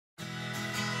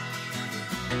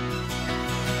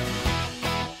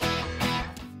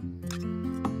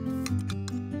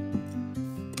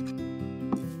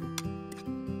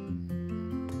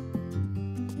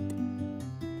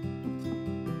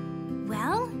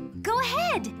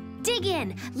ahead. Dig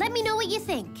in. Let me know what you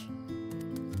think.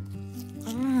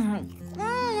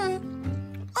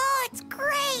 Oh, it's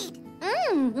great.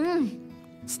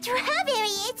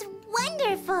 Strawberry, it's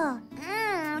wonderful.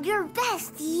 Your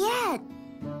best yet.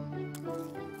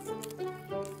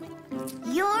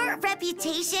 Your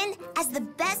reputation as the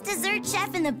best dessert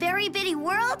chef in the Berry Bitty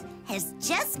world has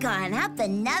just gone up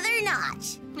another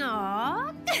notch.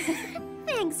 Aw,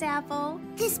 thanks, Apple.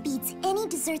 This beats any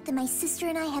dessert that my sister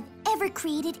and I have ever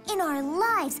created in our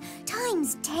lives,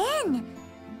 times 10.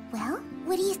 Well,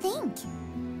 what do you think?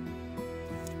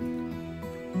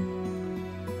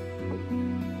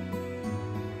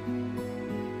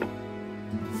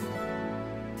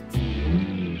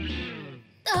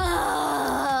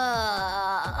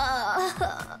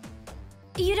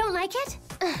 You don't like it?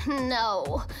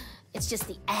 No. It's just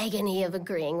the agony of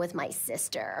agreeing with my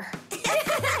sister.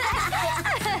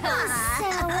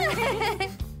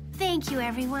 Thank you,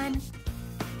 everyone.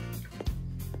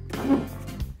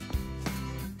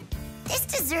 This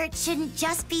dessert shouldn't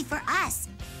just be for us.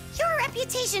 Your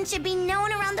reputation should be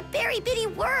known around the Berry Bitty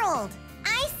world.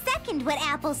 I second what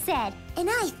Apple said, and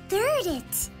I third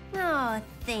it. Oh,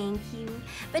 thank you.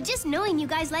 But just knowing you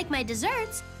guys like my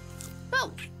desserts,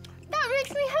 well, that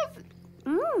makes me happy.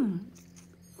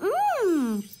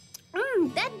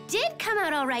 That did come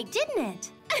out all right, didn't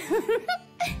it?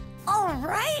 All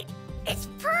right? It's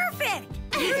perfect!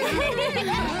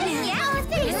 Yeah,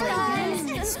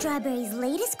 thanks, Strawberry's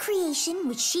latest creation,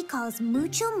 which she calls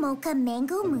Mucho Mocha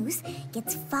Mango Mousse,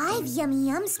 gets 5 Yummy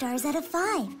Yum stars out of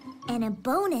 5. And a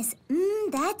bonus,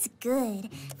 that's good,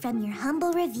 from your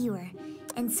humble reviewer.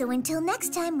 And so until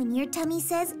next time when your tummy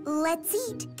says, let's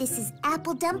eat, this is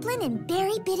Apple Dumpling in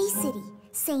Berry Bitty City,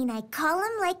 saying I call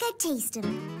 'em like I taste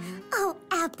 'em. Oh,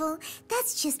 Apple,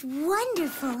 that's just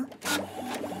wonderful.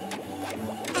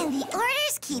 And the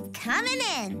orders keep coming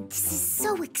in. This is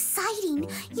so exciting.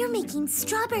 You're making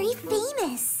Strawberry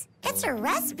famous. It's her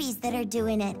recipes that are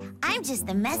doing it. I'm just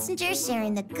the messenger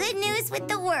sharing the good news with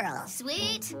the world.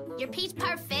 Sweet, your peach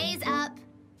parfait's up.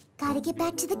 Gotta get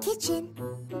back to the kitchen.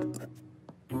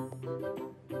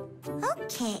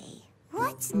 Okay,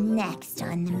 what's next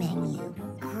on the menu?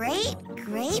 Great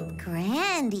Grape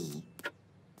Grandy.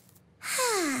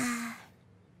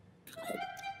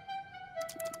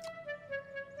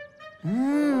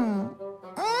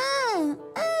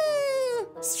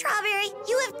 Strawberry,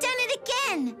 you have done it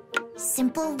again.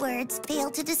 Simple words fail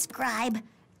to describe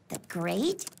the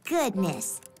great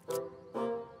goodness.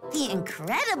 The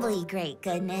incredibly great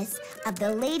goodness of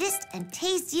the latest and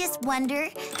tastiest wonder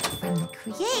from the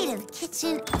creative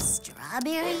kitchen of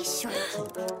Strawberry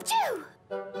Shortcake. Choo!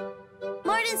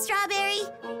 More than strawberry,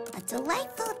 a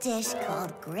delightful dish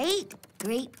called Great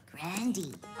Grape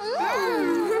Grandy.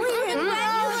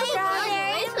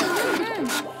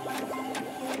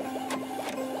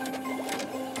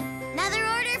 Another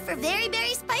order for Very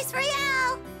Berry Spice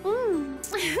Royale.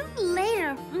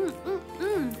 Later.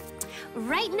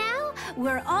 Right now,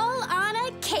 we're all on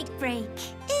a cake break.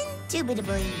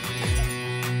 Indubitably.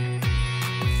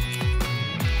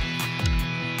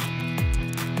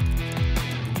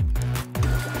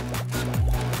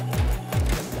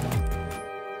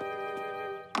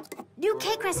 New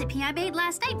cake recipe I made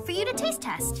last night for you to taste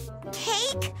test.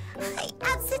 Cake? I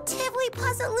absolutely,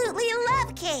 positively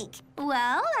love cake.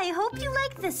 Well, I hope you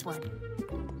like this one.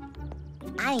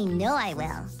 I know I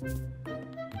will.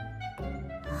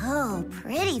 Oh,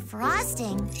 pretty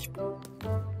frosting.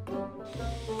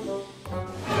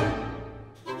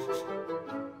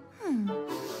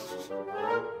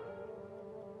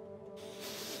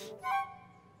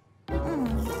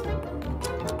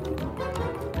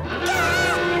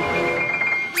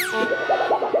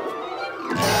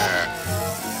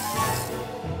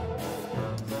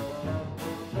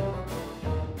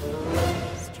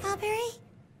 Strawberry?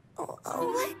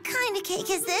 What kind of cake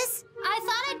is this? I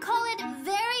thought I'd call it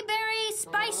Very Berry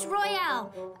Spice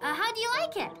Royale. How do you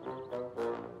like it?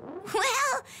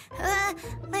 Well,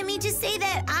 let me just say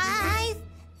that I've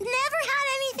never had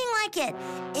anything like it.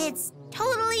 It's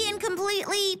totally and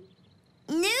completely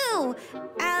new.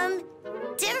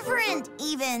 Different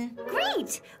even.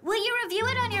 Great! Will you review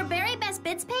it on your Berry Best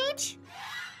Bits page?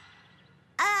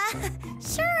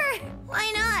 Sure.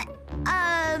 Why not?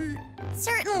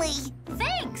 Certainly.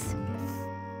 Thanks!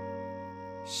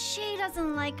 She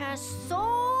doesn't like us so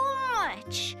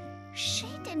much. She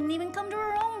didn't even come to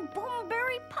her own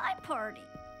Boomberry Pie party.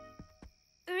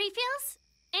 Refills?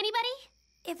 Anybody?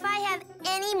 If I have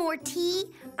any more tea,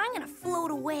 I'm gonna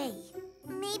float away.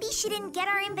 Maybe she didn't get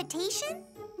our invitation?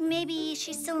 Maybe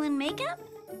she's still in makeup?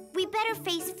 We better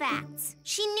face facts.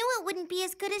 She knew it wouldn't be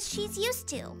as good as she's used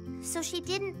to. so she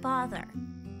didn't bother.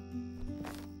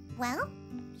 Well,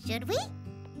 should we?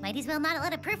 Might as well not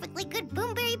let a perfectly good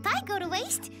boomberry pie go to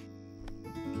waste.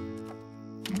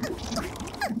 3,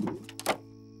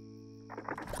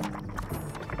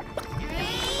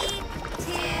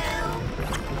 2,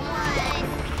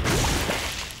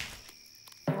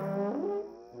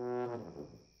 1.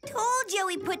 Told you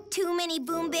we put too many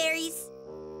boomberries.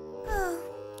 Oh,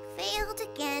 failed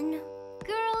again.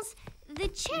 Girls, the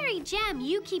cherry jam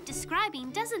you keep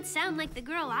describing doesn't sound like the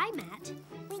girl I met.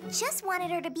 We just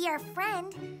wanted her to be our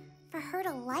friend, for her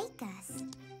to like us.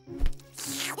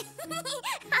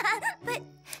 But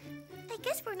I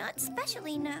guess we're not special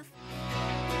enough.